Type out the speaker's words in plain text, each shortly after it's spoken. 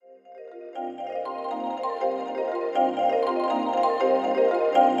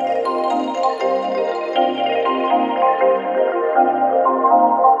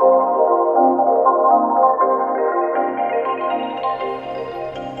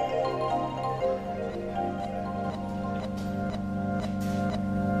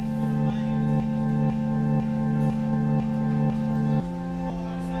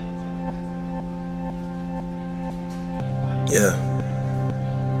Yeah.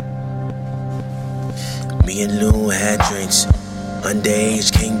 Me and Lou had drinks.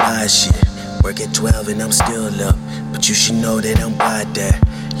 Underage can't buy shit. Work at 12 and I'm still up. But you should know that I'm by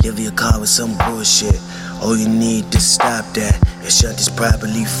that. Live your car with some bullshit. All you need to stop that. And shut this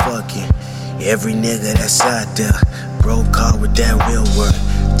properly fucking every nigga that's out there. Broke car with that real work.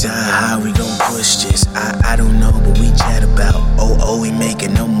 Tell how we gon' push this. I don't know, but we chat about. Oh, we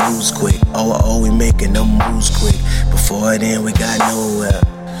making them moves quick. Oh, we making them moves quick. Before then, we got nowhere.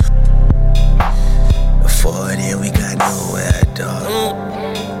 Before then, we got nowhere, dog.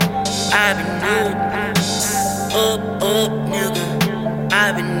 I been up, nigga.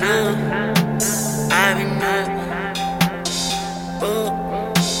 I been up, I been up,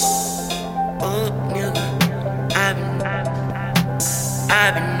 nigga. I been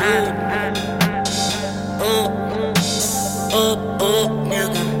up,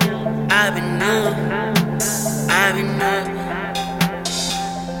 nigga. I been up, I been up,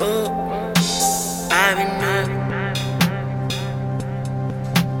 I been up.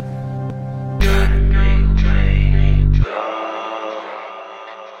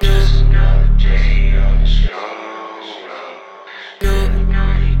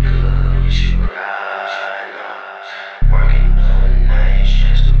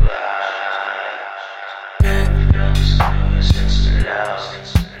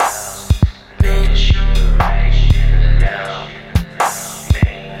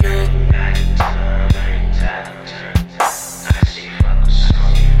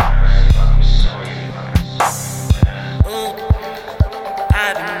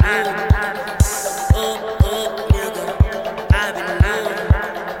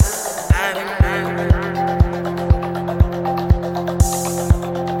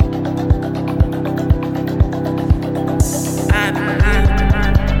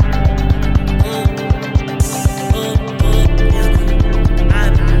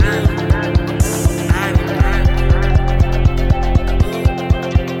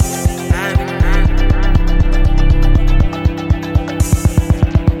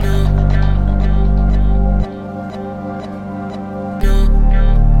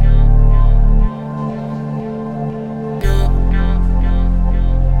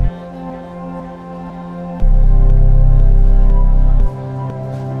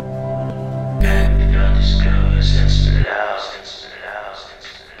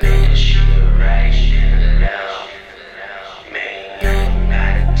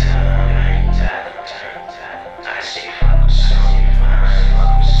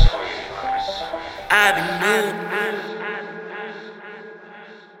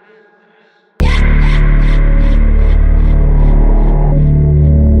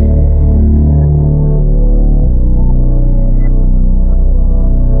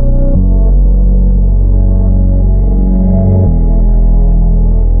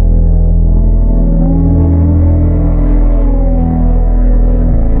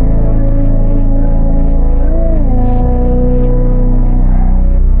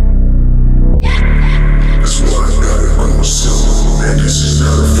 This is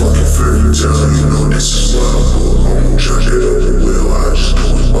not a fucking fairy tale, you know this is what I'm for.